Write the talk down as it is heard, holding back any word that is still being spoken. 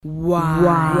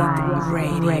Wide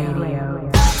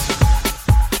Radio.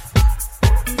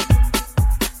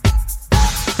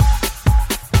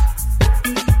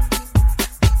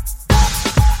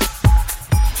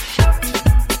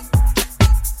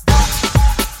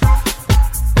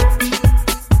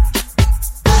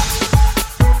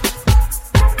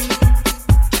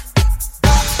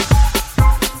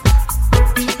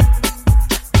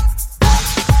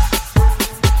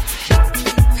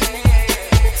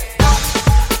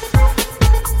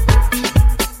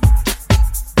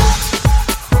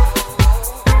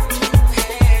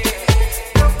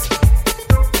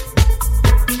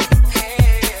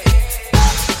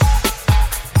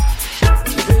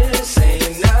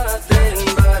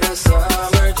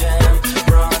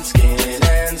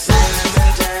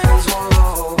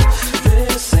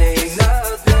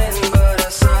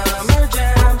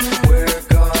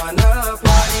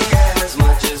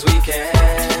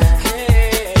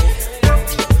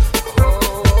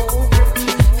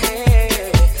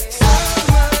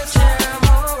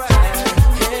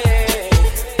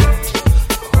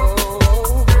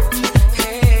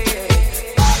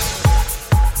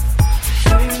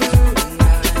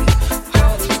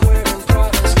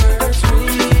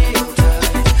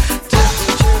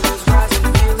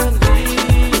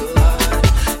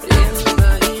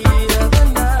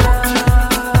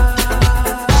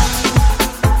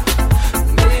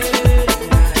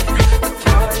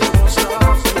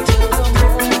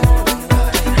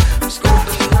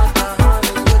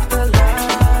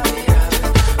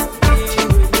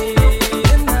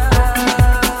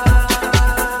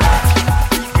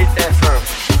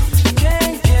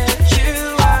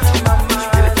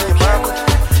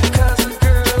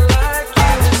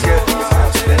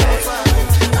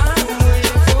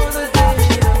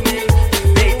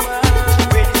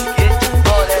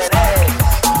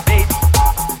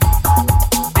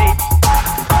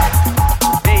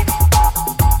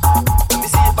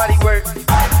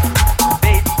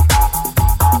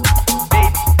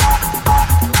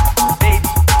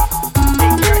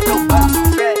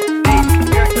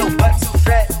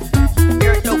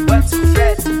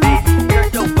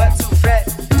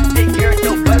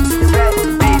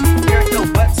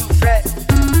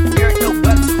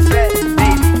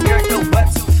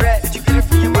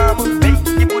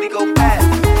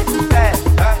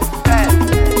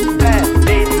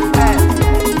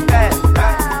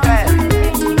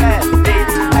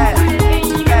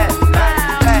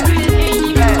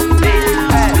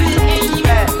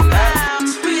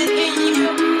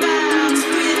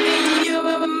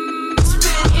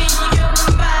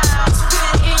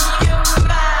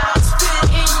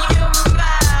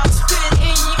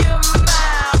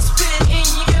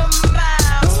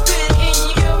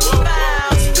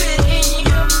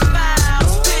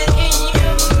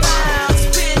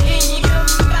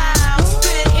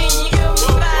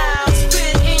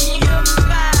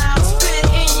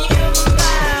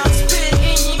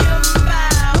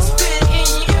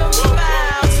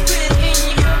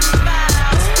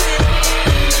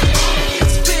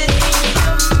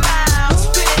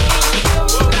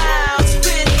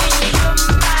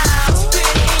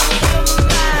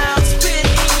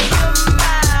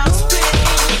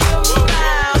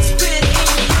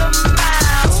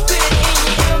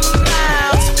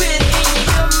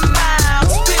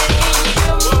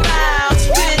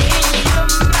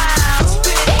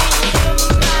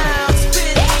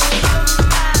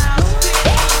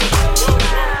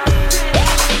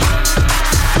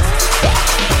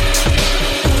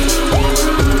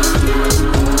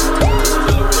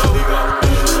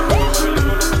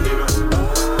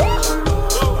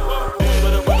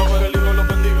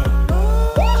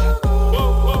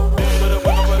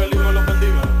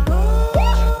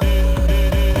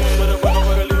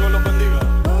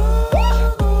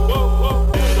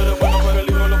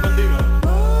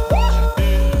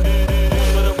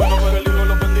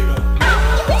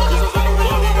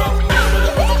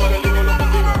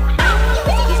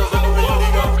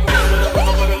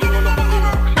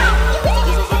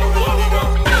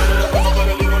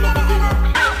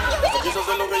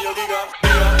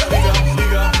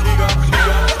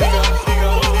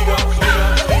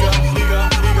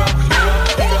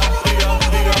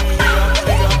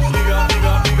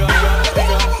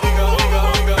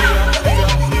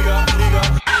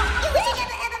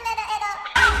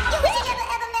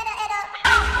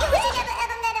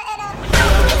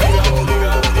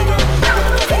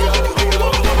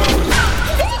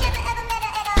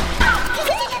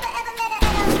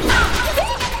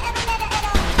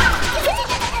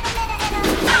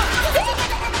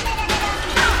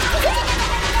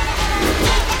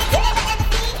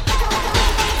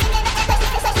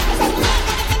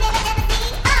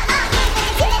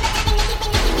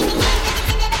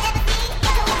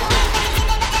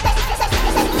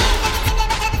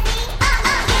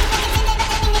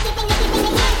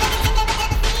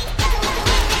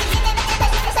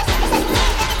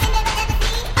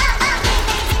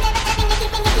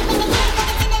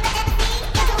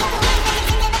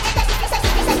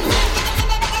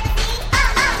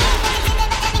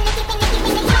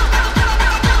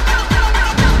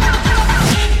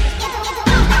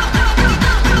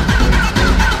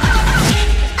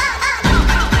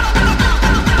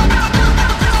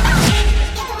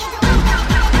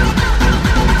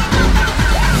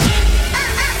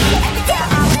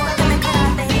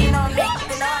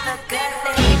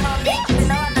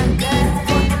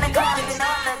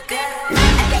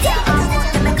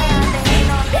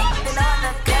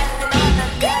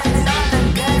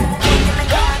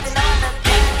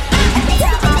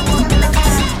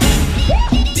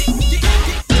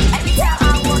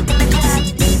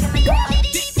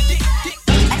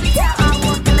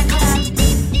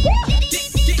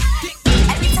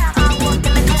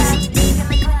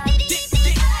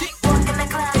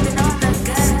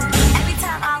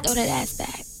 that ass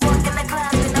back. Walk in the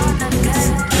club and all look good.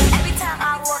 Every time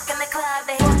I walk in the club,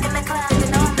 they walk in the club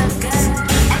and all look good.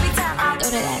 Every time I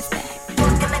Throw that ass back.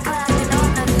 walk in the club and all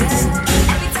look good.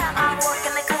 Every time I walk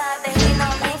in the club, they hate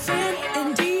on me.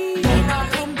 Indeed,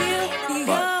 come build me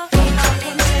up,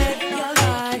 come check your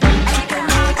life.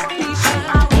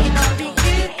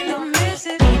 Get the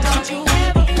message, don't you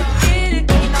ever forget it.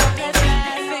 Let's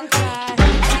laugh and cry.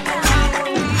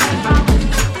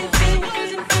 If it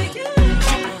wasn't for you,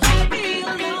 I'd be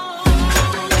alone.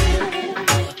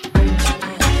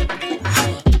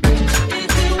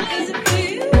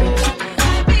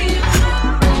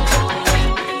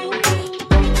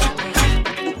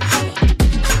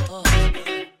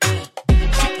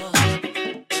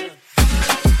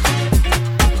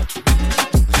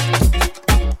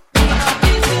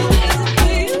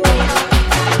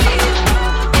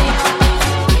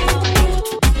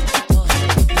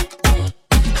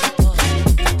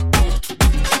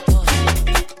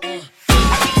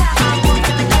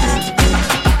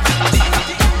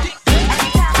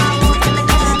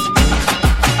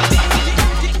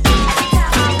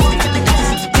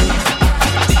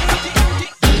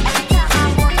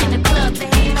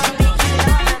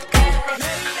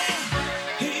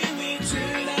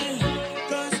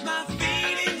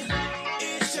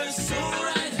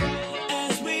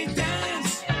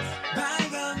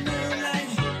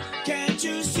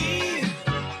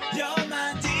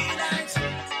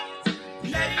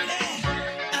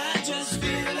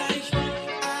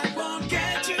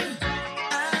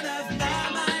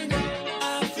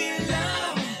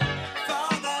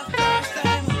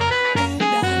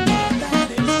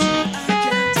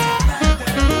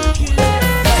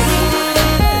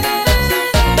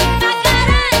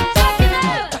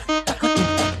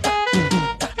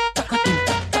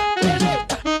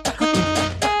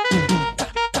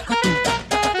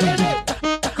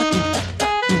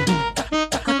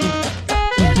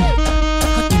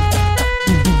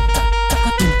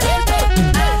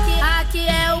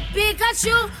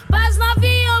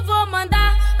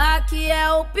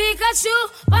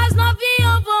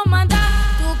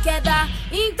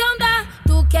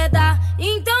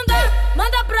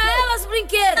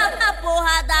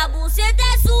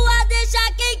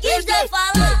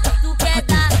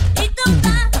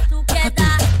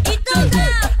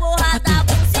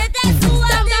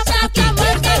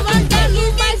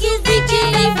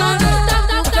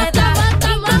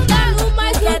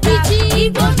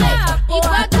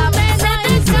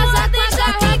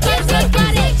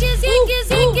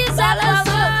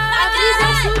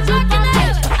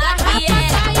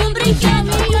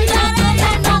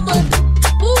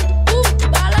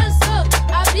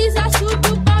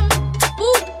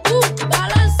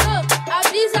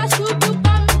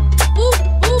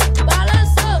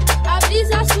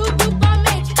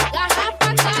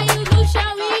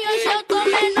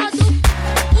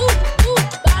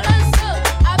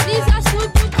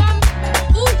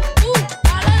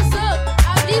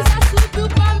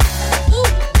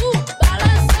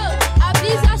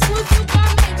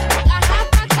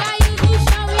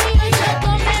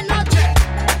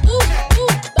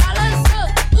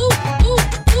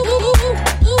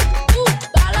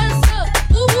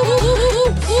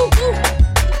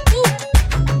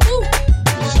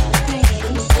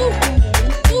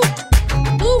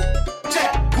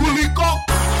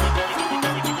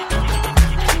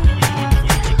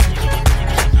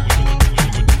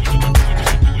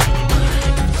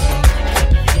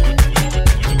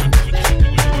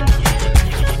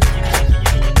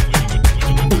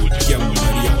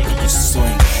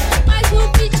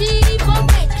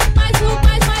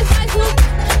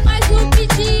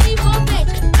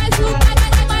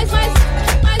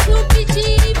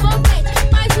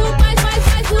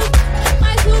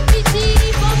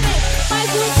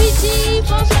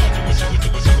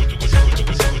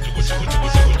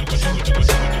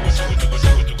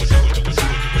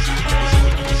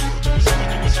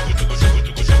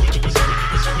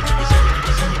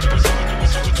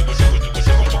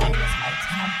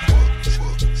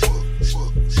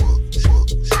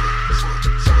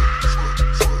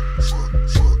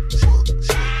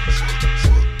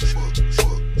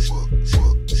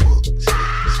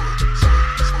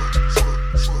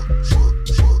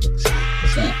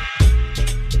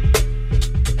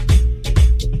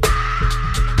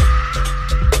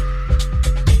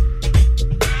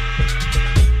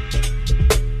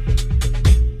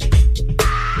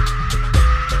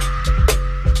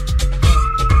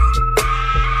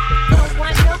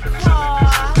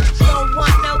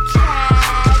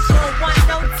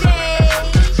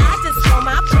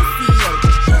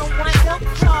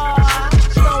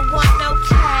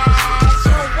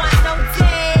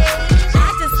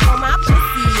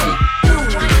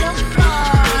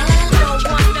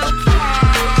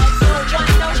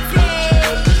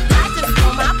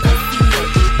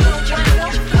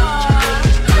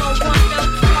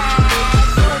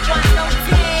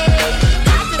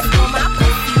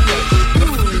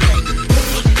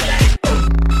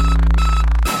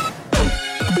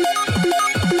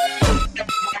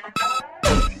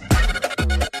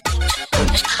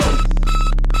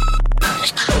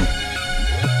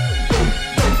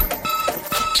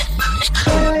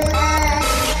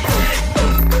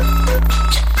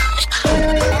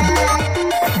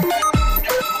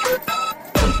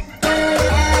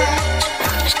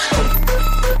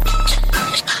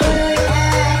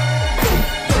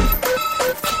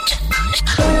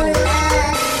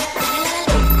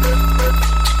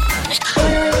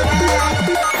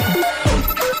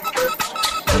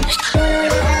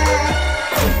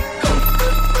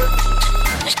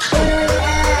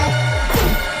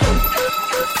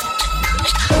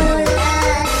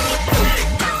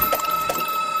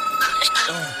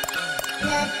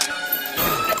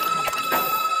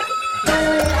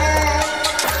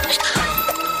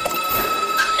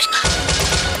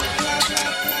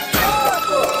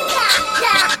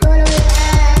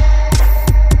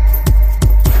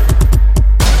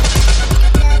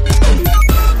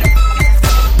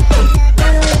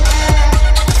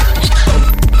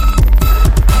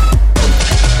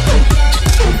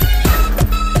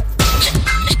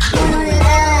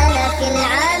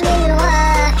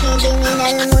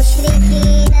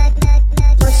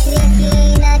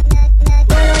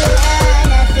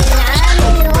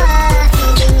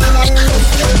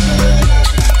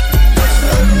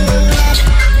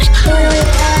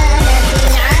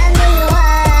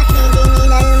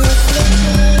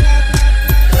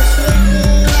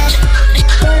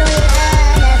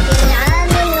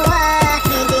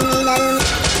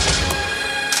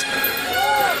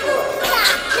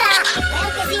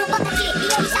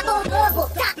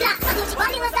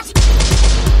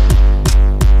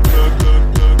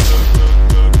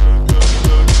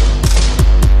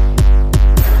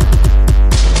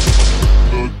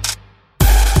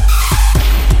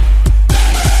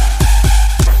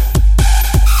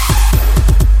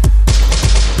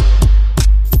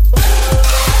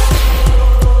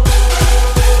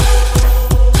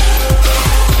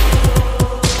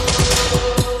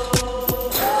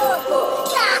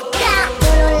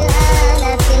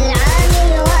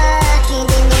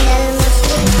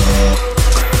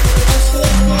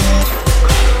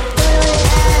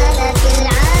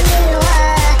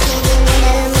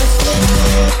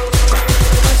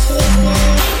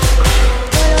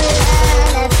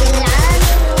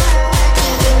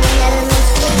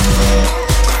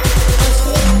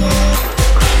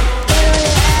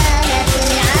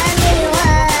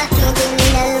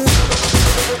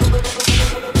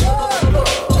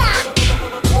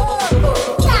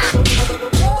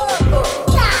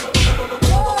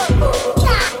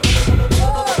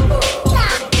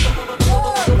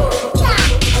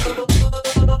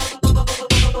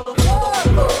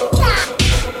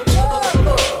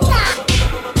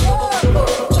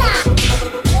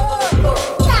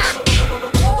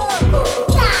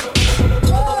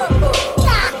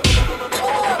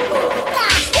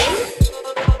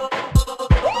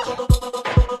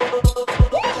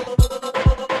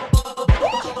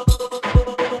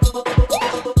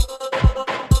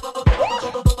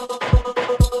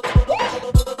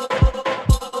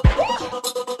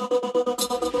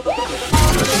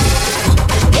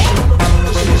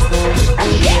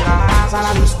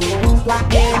 a la disco junto a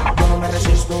él. Yo no me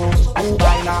resisto, tú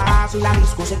bailas y la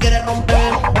disco se quiere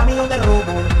romper. Camino de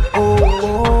robo, oh,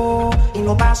 oh, y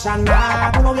no pasa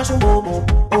nada. Tu novio es un bobo,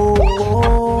 oh,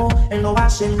 oh, él no va a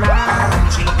hacer nada.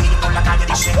 Si lo pillo por la calle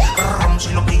dice,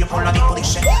 si lo pillo por la disco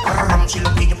dice, si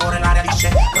lo pillo por el área dice,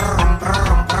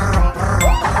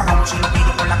 si lo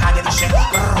pillo por la calle dice,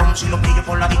 si lo pillo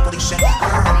por la disco dice,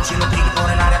 si lo pillo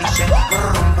por el área dice, el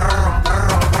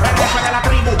jefe de la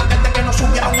tribu, desde que nos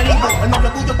subieron el libro, el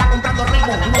novio tuyo está comprando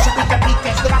ritmo, no se pique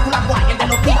piques, Drácula guay, el de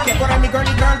los piques, tú eres mi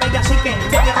girly girl, baby, así que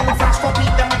te con un frasco,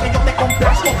 pídeme que yo te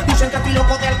complazco, dicen que estoy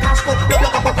loco del casco, yo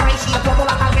loco por crazy, exploto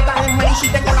la tarjeta en Macy,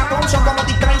 tengo la Thompson como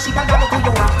Dick Tracy, cargado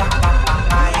tuyo,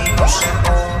 ay, no se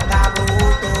ponga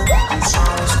bruto, tú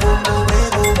sabes cómo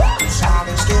veo, tú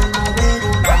sabes que no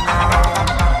veo nada.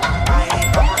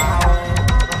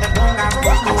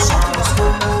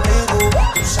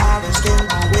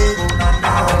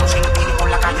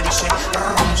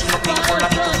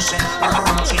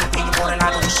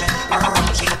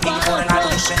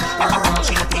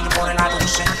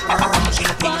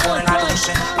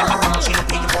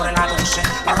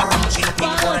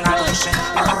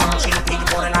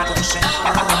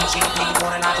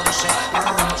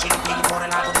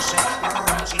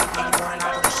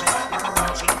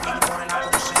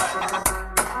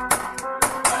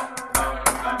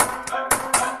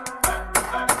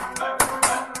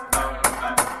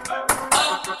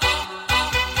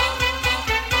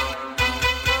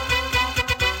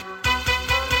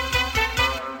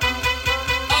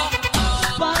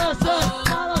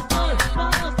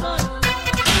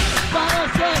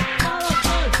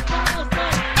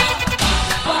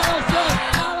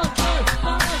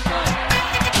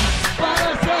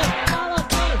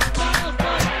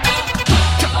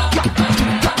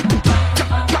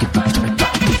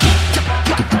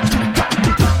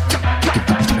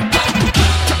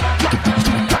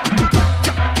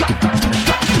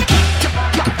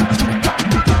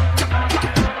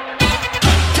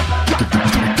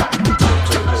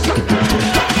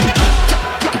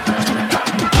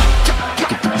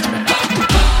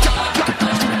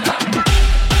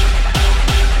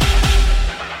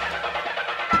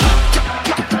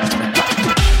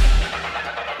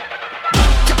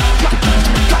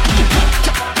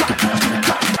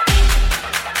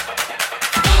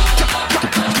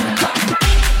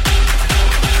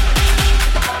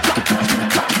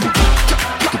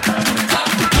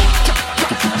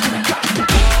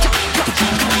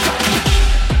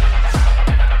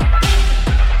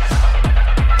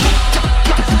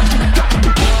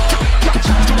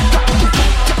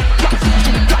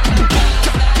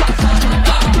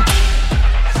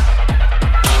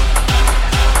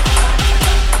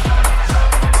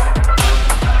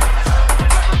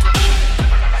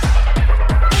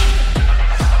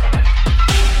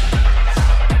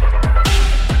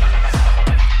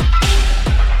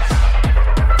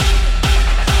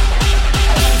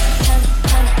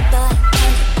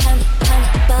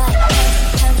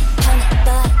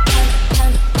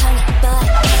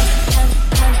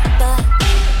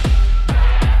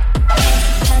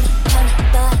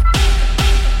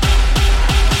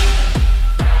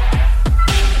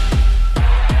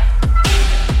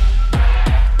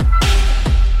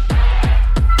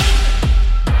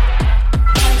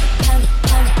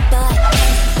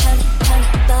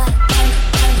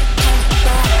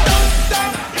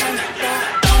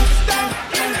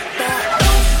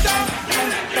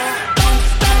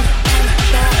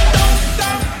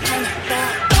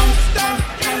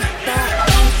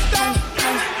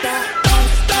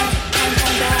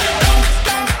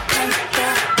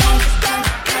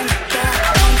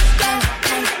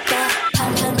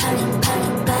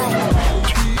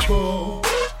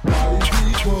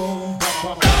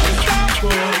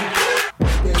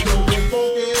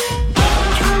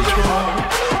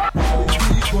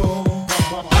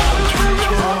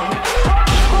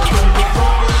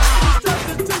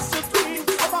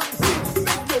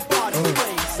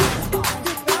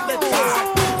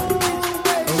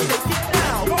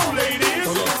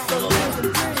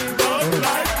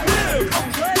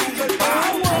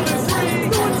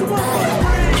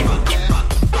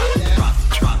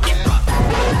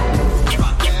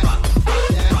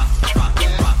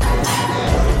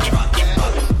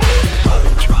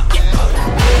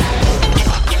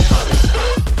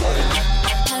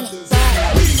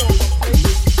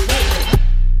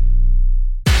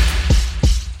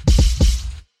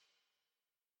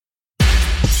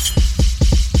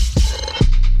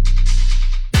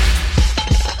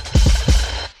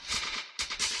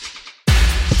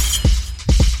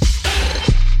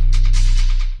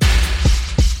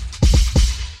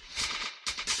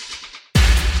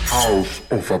 House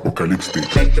of Apocalypse.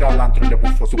 Entra all'antro e le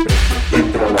buffo su prezzo.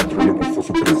 Entra all'antro e le buffo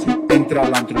su prezzi. Entra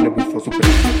all'antro e le buffo su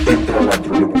prezzo. Entra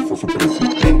all'antro e le buffo su prezzi.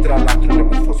 Entra all'antro e le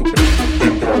buffo su prezzo.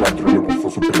 Entra all'antro e le buffo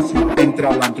su prezzi. Entra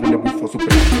all'antro e le buffo su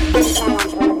prezzo.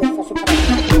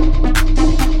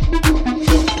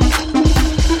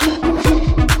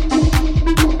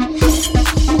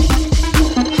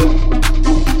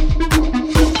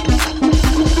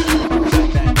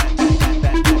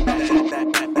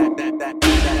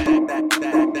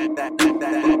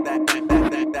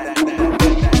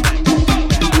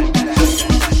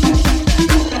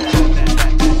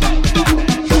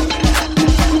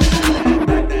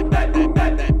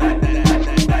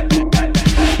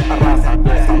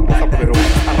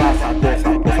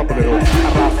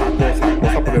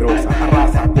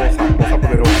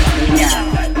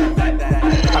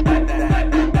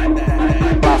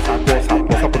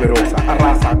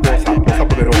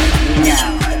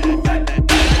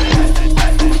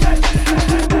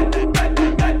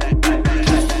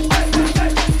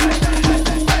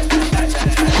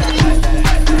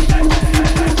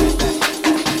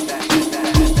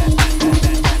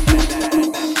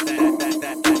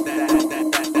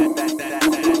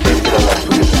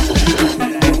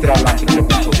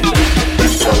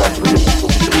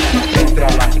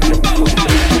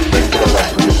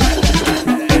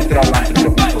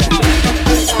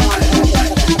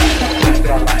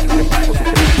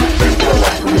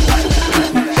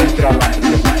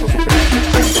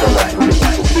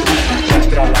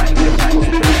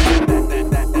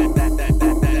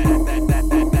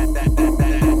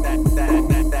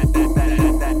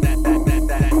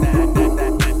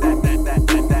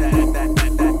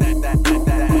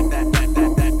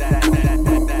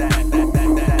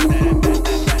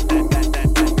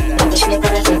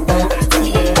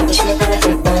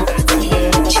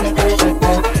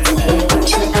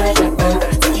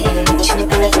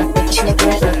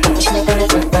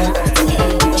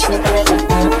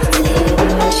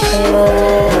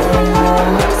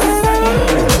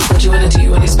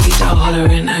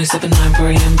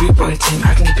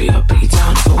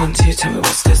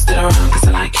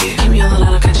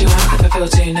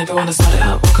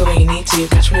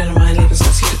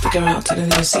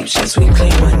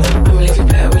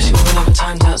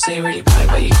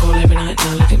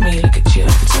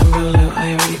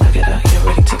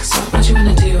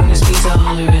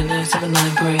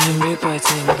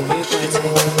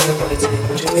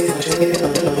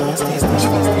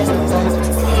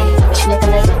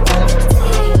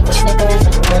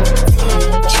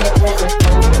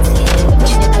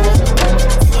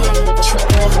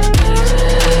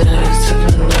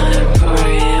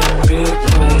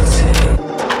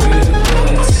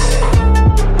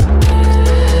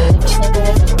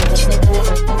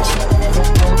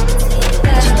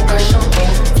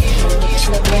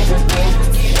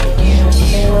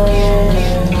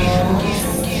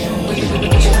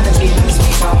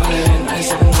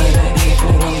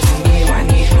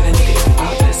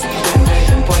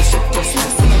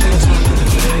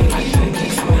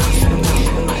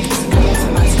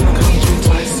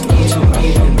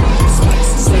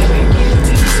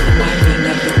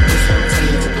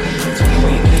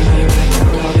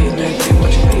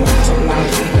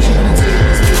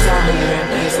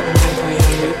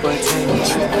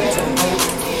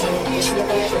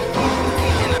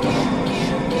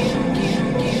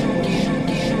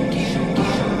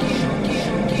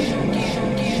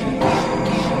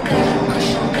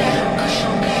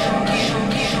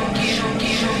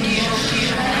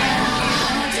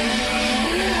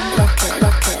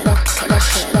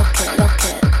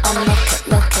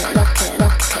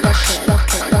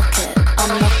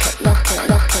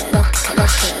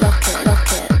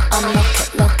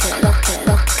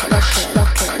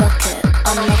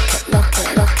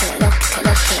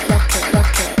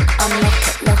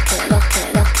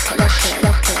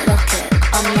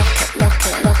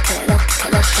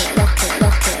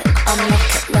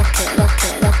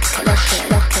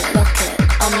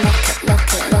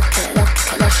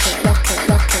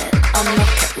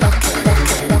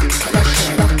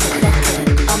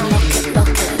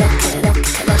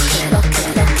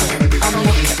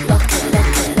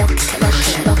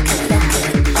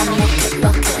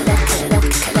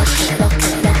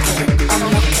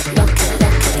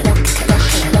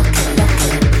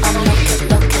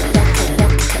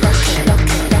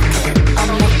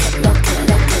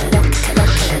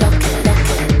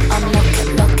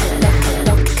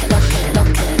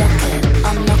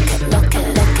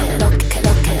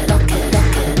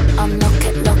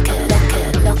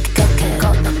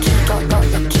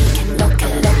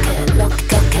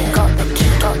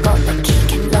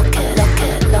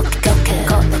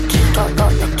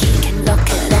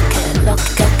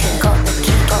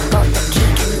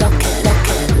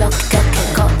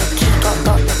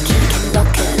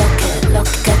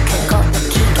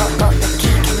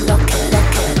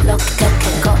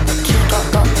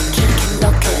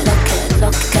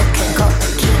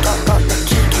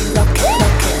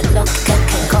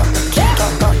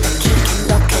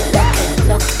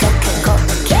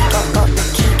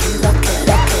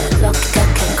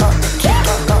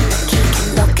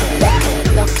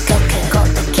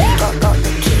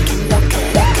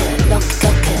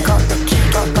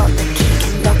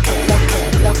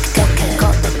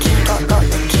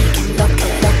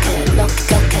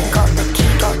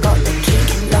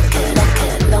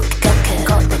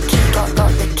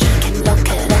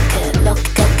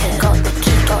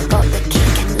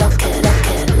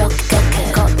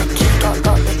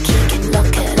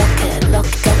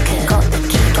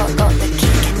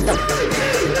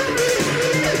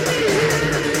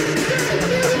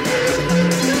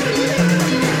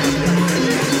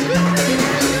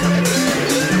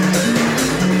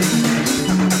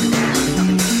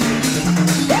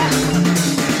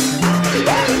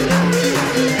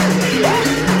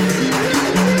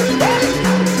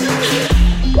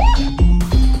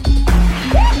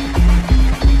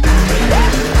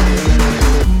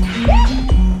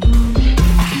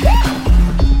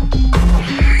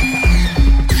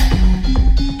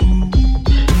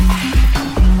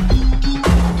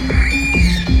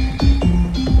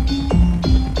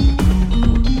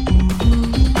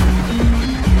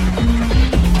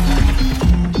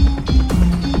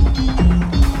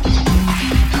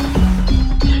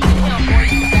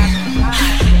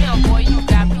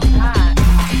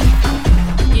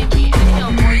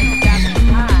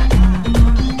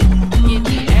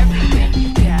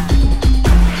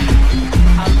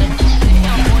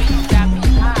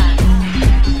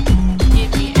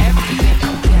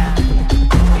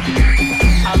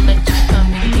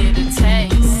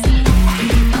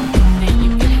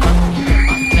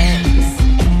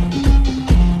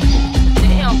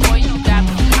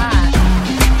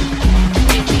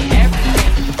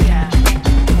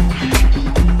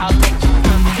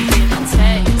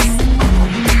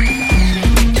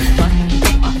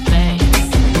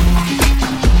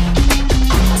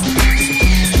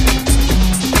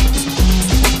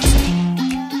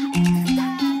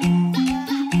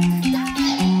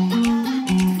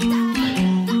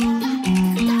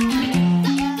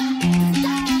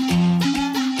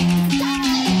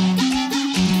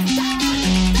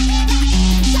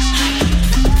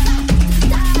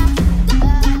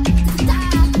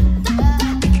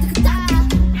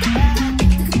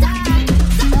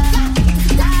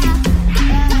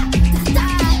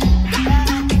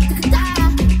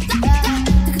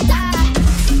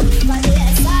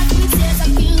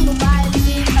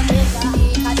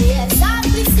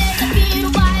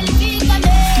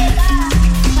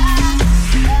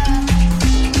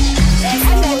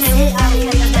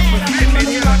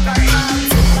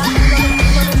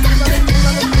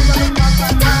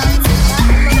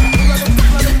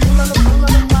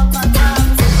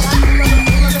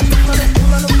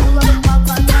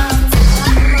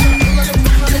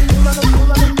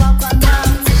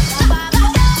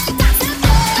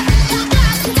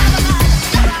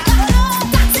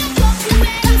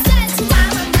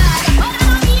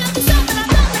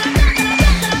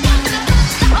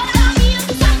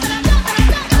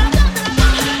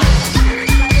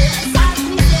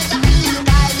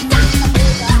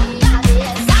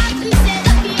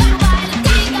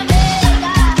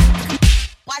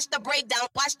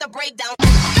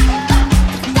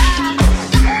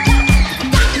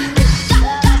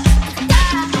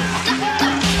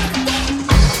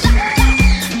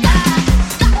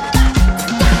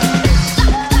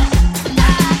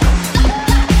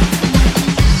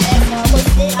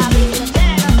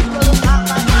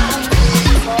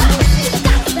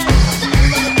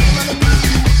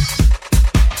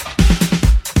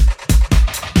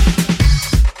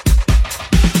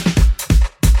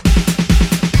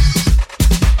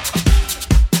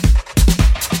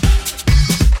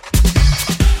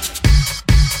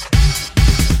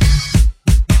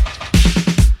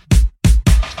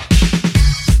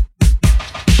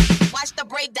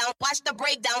 watch the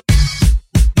breakdown.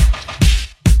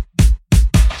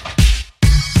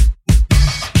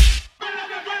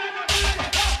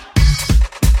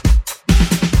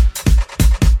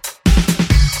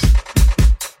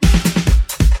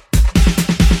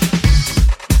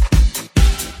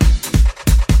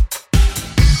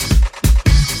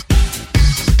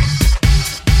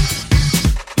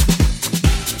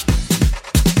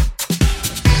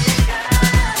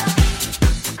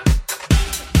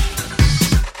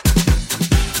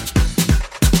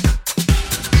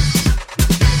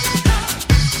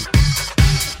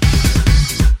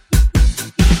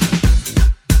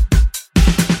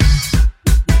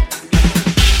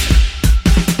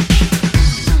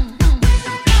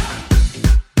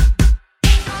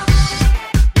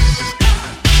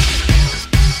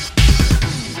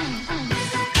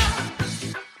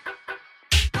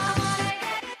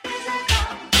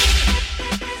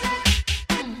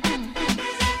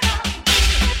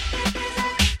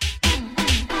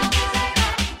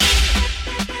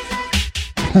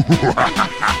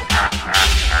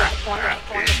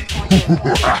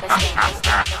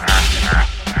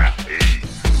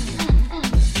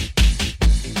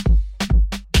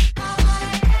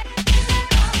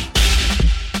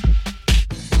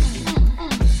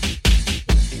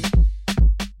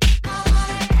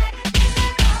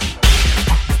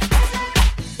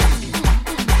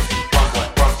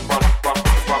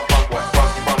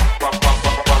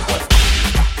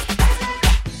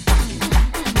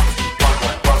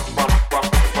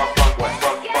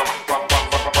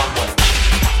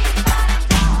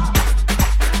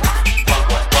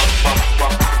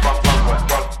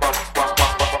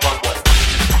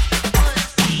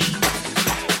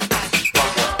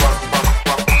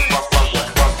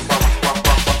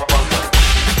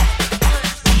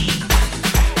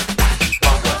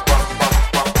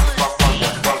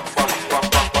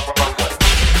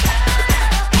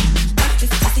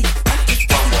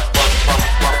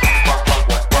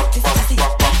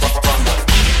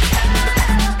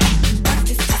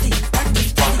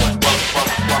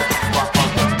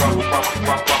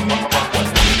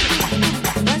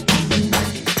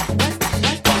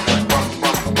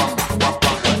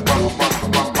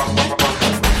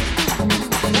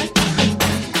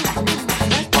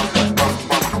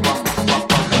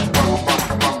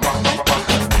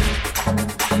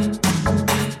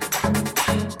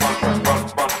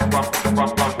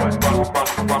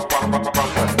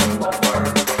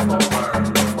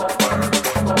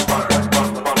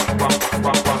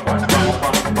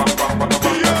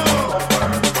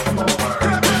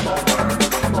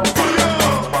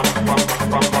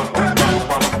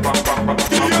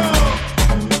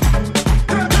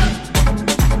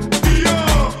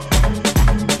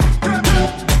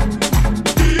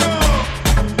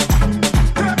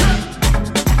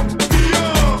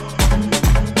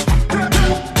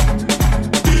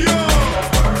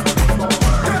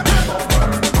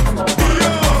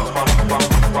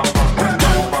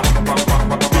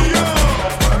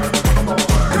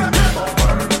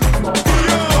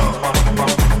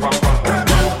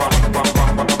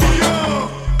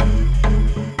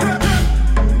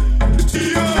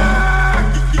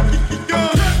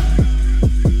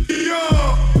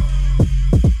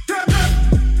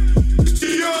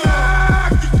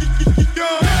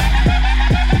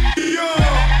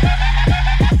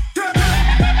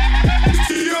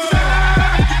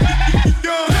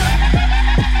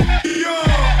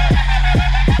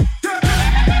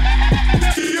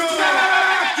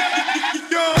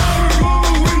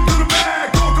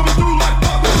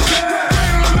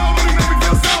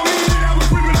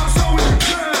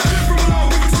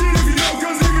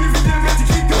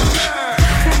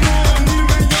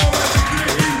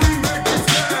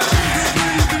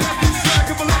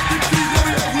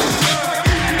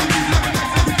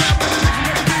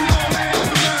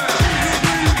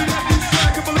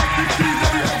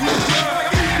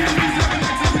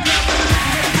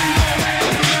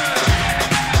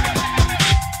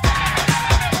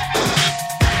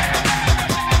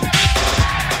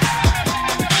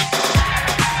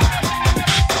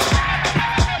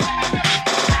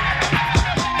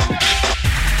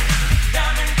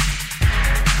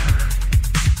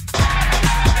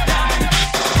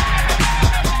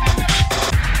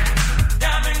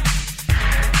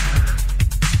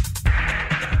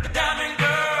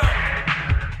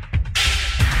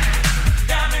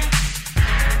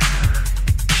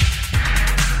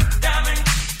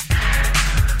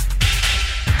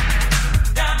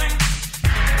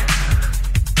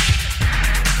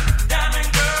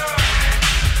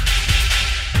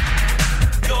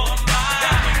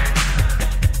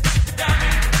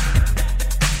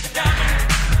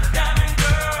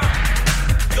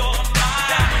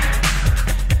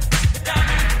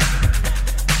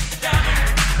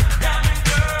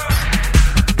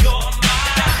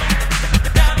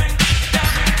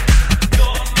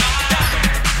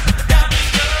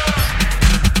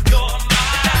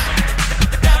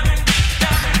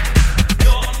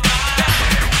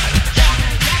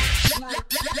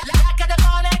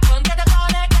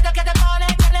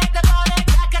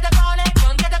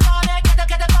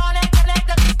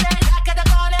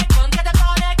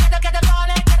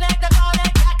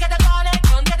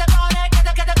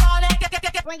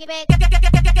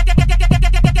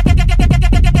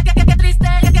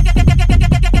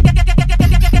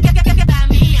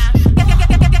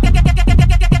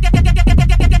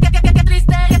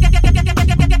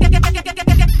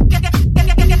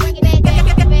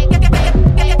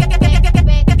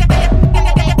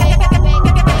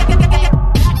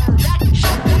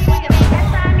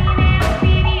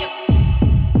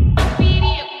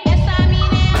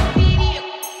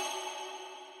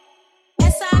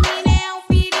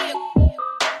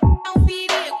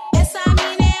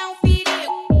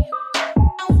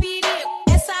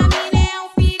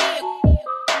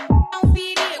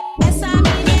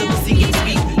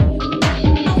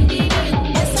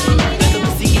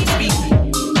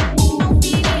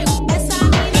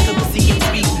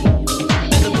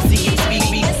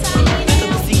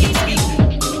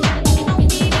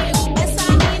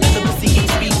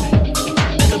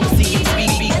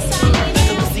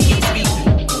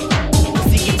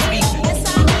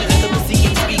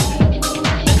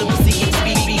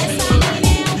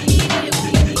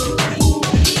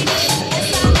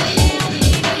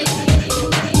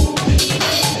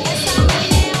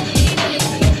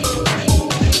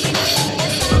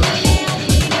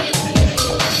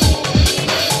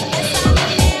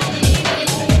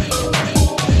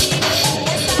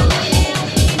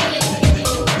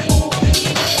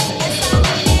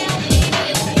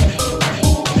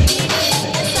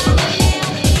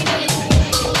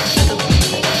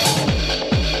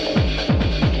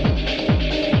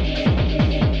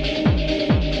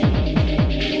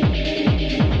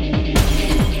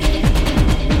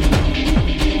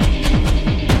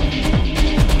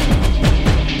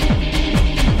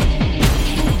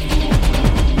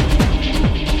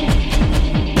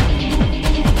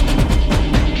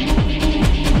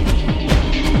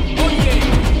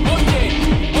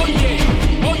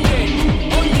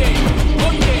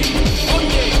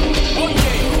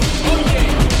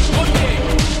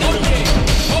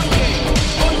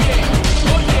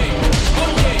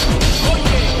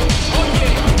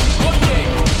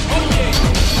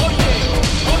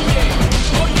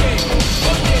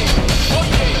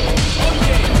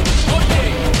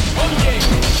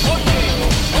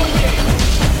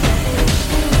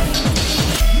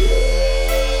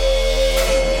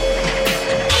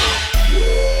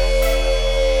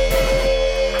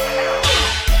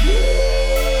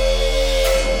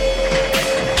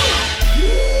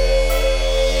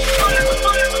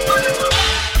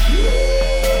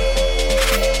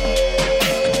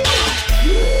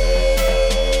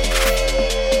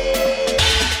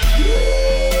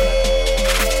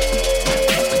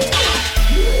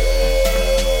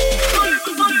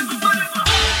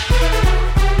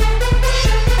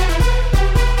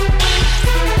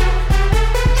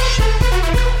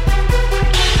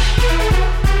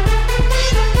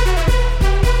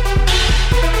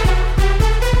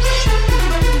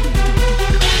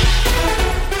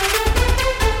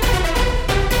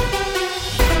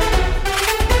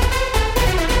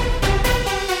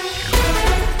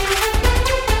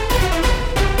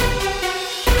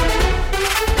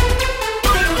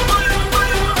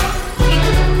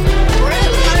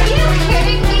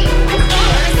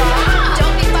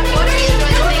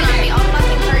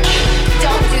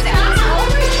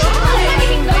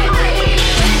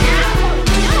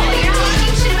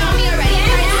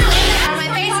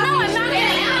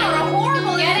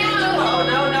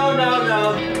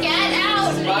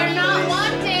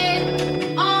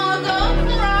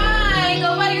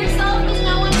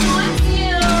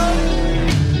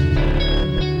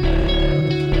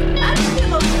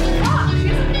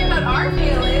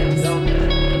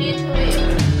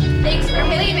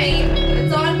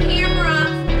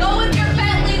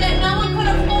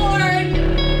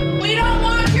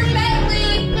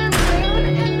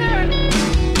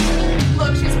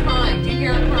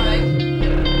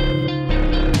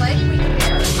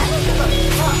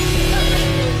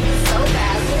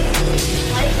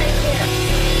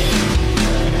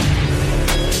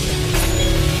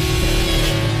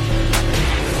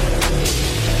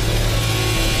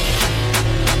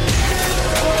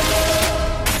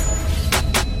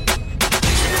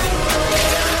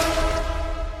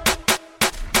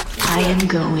 am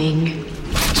going to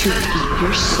eat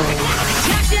your soul.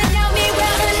 You should know me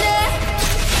well enough.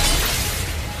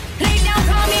 Please don't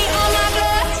call me on my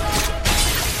bluff.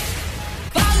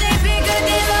 Falling bigger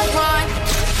than LeBron.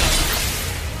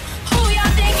 Who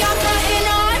y'all think y'all putting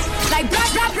on? Like blah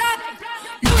blah blah.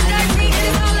 Lose 13 and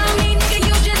it's all on me, nigga.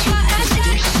 You just want a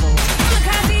shot. I'm a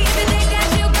copy if you think that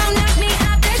you gon' knock me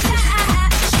out the shot.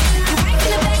 You ain't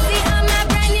in the backseat of my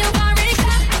brand new already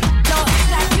cut. Don't act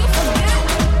like you forgot.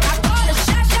 I call a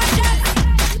shot.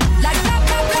 Like blah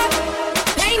blah blah.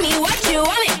 Pay me what you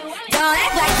want it. Don't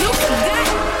act like you forgot.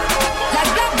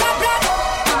 Like blah blah blah.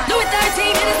 Louis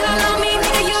 13 and it's all on me,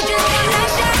 nigga. You just want a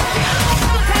shot.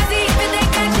 I'm a copy if you think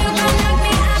that you gon' knock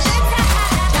me out the shot.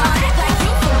 Don't act like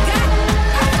you forgot.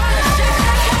 I call a shot.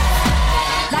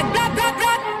 Like blah blah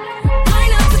blah.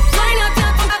 Line up, the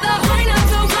line up,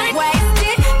 so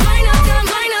wasted. Line up,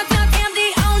 am the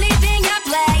only thing I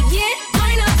play. Yeah.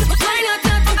 Line up, the line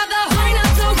up,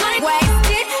 so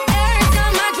wasted. Every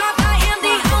time I drop, I am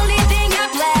the only thing I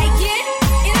play.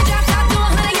 Yeah. In a drop top, do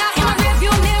 100 y'all in my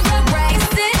rearview mirror,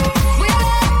 brace it. Wheel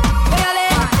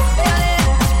it.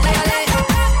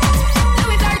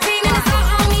 Louis 13 and it's all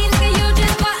on me, nigga. You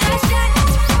just want a shot.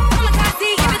 I'm a copy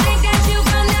if you think that you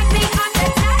gon' knock me off the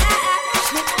top.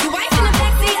 You ain't in the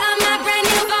backseat of my brand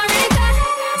new foreign car.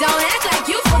 Don't act like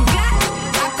you forgot.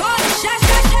 I call a shot.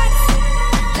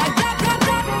 Like blah blah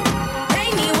blah. Pay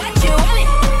me what you want it.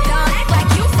 Don't act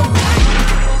like you forgot.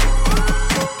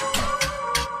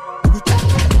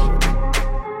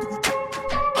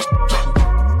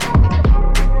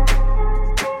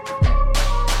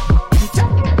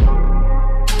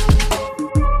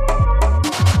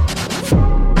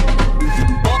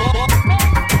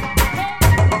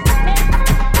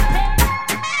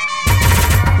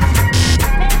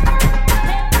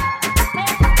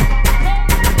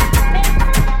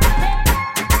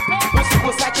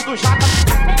 O 7 do Jata.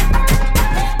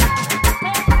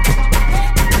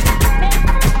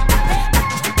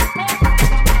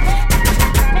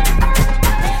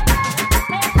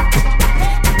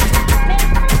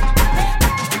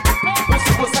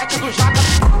 O 7 do Jata.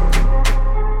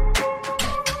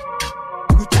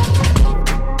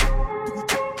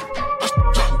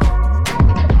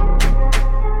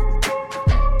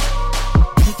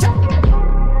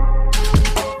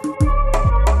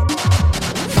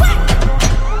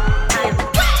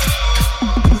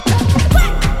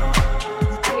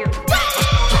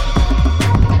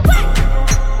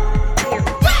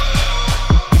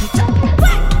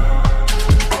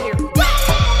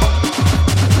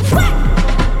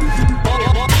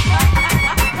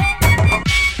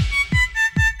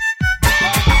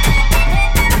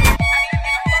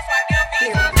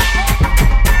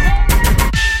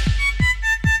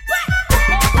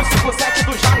 O 7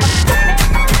 do Jata.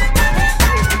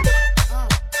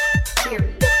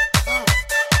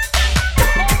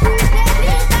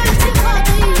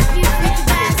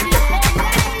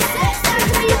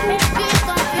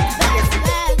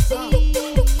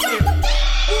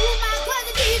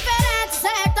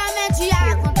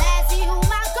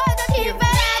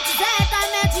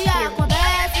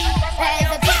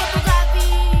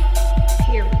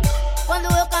 Quando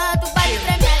eu canto, vai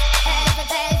tremer. Essa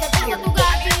dança do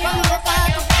Gabi. Quando eu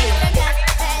canto, vai tremer.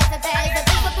 Essa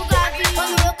dança do Gabi.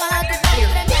 Quando eu canto, vai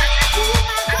tremer.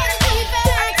 Uma coisa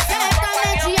diferente,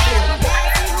 certamente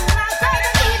acontece. Uma coisa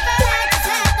diferente,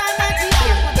 certamente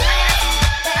acontece.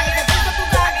 Essa dança do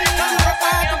Gabi. Quando eu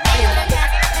canto, vai tremer.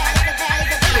 Essa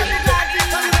dança do Gabi.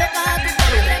 Quando eu canto,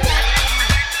 vai tremer.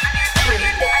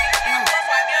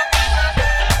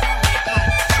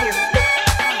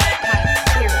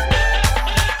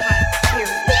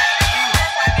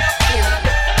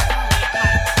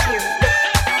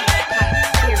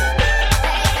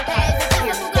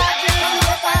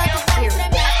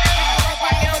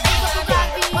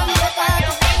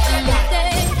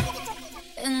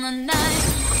 In the night,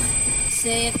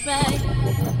 say it right,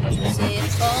 say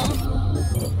it all.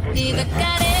 Either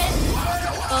got it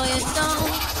or you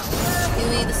don't. You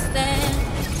either stand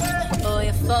or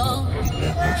you fall.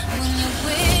 When your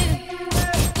will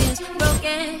is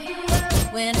broken,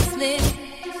 when it slips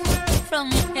from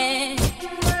your head,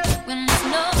 when there's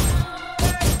no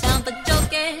time for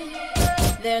joking,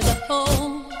 there's a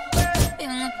hole in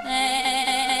the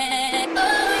bed.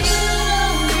 Oh, you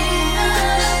don't need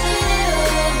nothing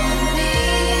on me.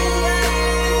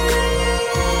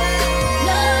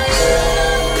 No, you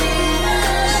don't need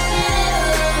nothing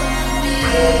on me.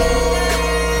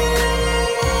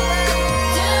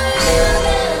 Do you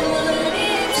got what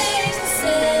it takes to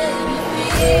set me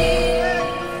free?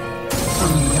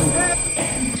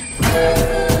 I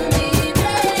need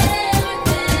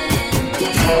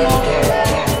everything.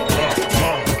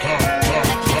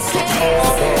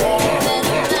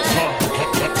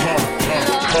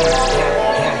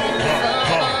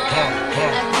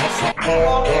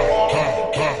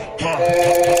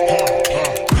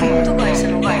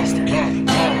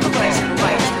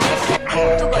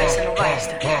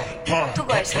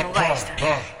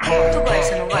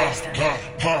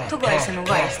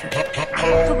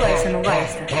 gosta. Tu gosta, não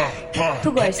gosta?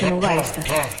 Tu gosta, não gosta?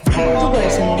 Tu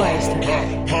gosta, não gosta?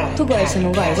 Tu gosta,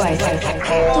 não gosta?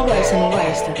 Tu gosta, não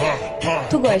gosta?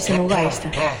 Tu gosta, não gosta?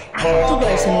 Tu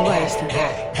gosta, não gosta?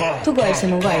 Tu gosta,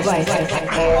 não gosta?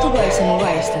 Tu gosta, não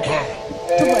gosta?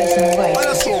 Tu gosta, não gosta?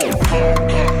 Olha só.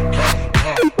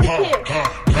 Por quê?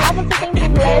 Ah, você tem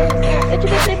privilégios. Eu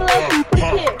tive privilégios. Por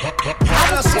quê?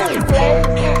 Ah, você tem privilégios.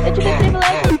 Eu tive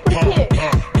privilégios. Por quê?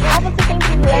 Ah, você tem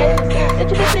privilégios. Eu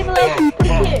tive privilégios. Por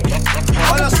quê?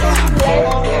 Olha só.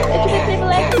 Eu tive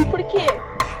privilégios. Por quê?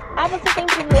 Ah, você tem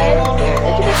privilégios.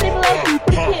 Eu tive privilégios.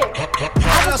 Por quê?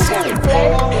 Ah, você tem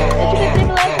privilégios. Eu tive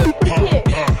privilégios. Por quê?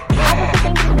 Ah, você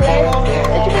tem privilégios.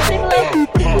 Eu tive privilégios.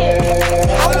 Por quê?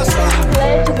 Olha só.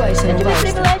 Tu gosta, não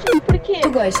gosta? Por quê? Tu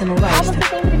gosta, não Ah, gosta? você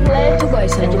tem privilégio. Tu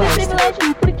gosta, Eu não tive gosta?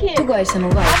 privilégio. Por quê? Tu gosta, não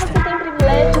Ah, gosta? você tem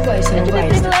privilégio. Tu gosta, Eu não tive gosta?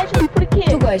 privilégio. Por quê?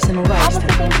 Tu gosta, não Ah, gosta? você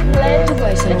tem privilégio. Tu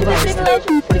gosta, Eu não tive gosta?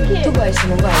 privilégio. Por quê? Tu gosta,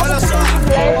 não gosta? Olha só.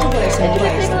 Tu gosta, Eu não tive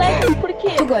gosta? privilégio. Por quê?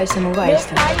 Tu gosta, não Meu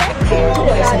gosta? pai é Tu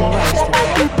gosta, não gosta?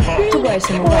 Tu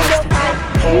gosta, não gosta?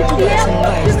 E Tu se gosta, eu não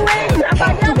gosta? continuei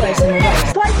trabalhando Tu gosta, não gosta?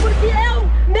 foi porque eu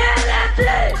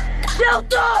mereci. Se eu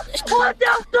tô onde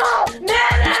eu tô,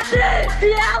 mereci. Se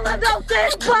ela não tem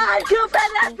pai que eu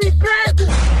merece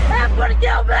preso, é porque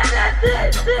eu mereci.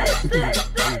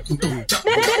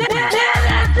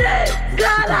 Mereci,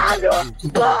 caralho,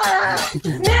 porra.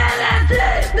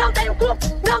 Mereci. Não tenho culpa,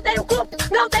 não tenho culpa,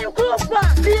 não tenho culpa.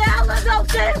 Se ela não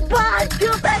tem pai que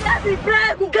eu merece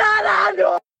preso,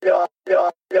 caralho. Se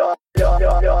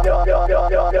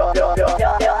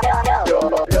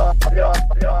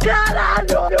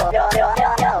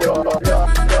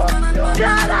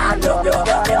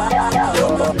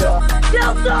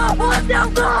eu sou onde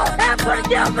eu tô, é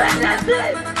porque eu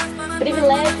mereci.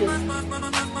 Privilégios.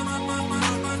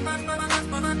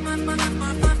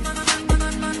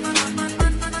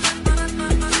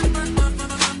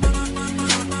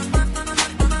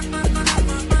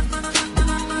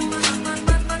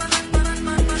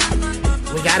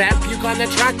 We got that puke on the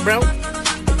truck, bro.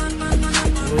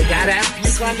 We got that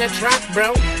puke on the truck,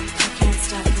 bro.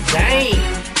 Dang,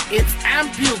 it's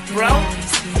Ampuke, bro.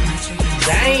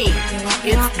 Dang,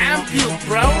 it's Ampuke,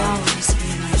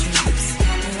 bro.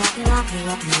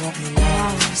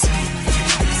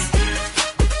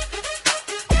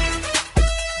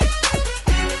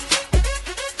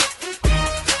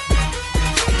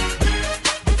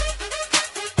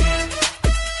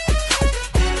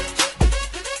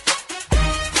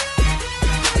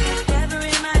 Never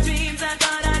in my dreams I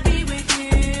thought I'd be with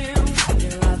you.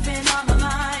 You're up in all my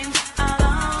mind. I'll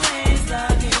always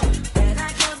love you. When I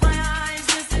close my eyes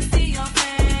just to see your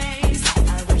face,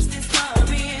 I wish this were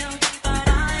real, but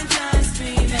I'm just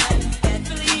dreaming. Can't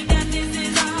believe that this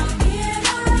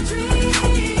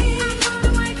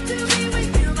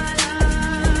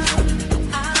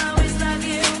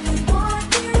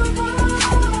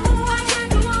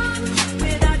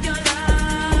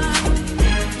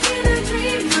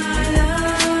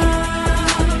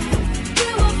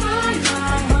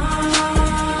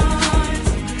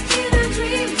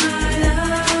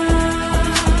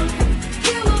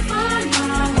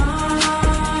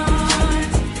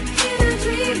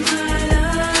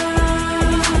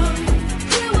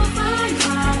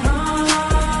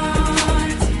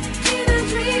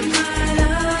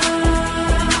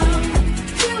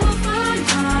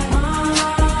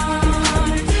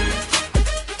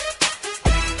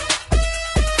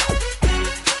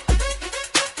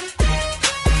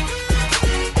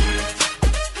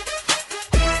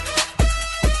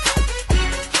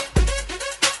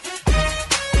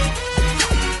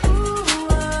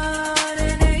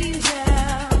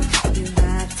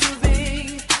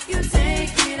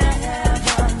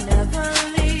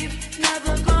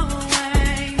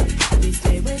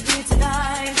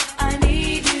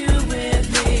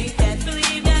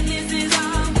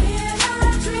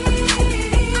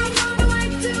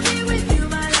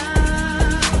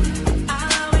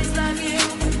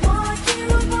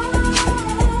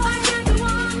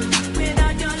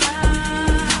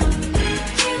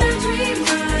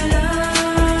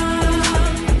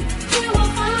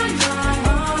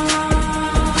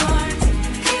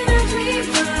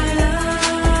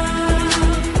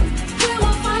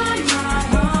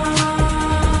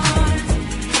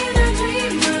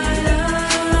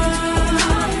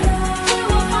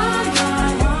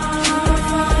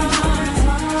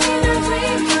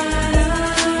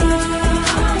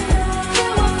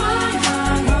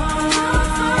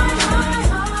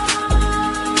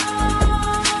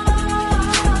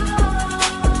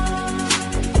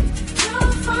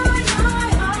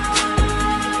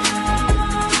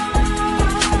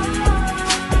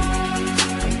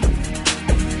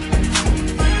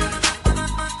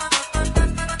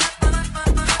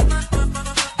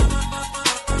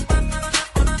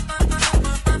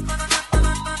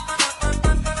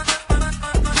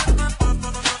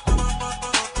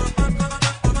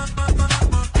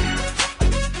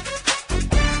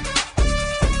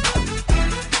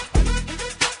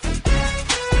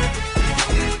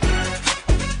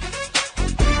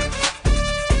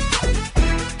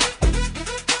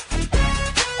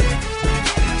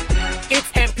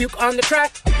puke on the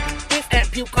track. It's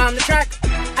ant puke on the track.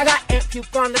 I got ant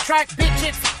puke on the track. Bitch,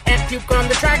 it's ant puke on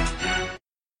the track.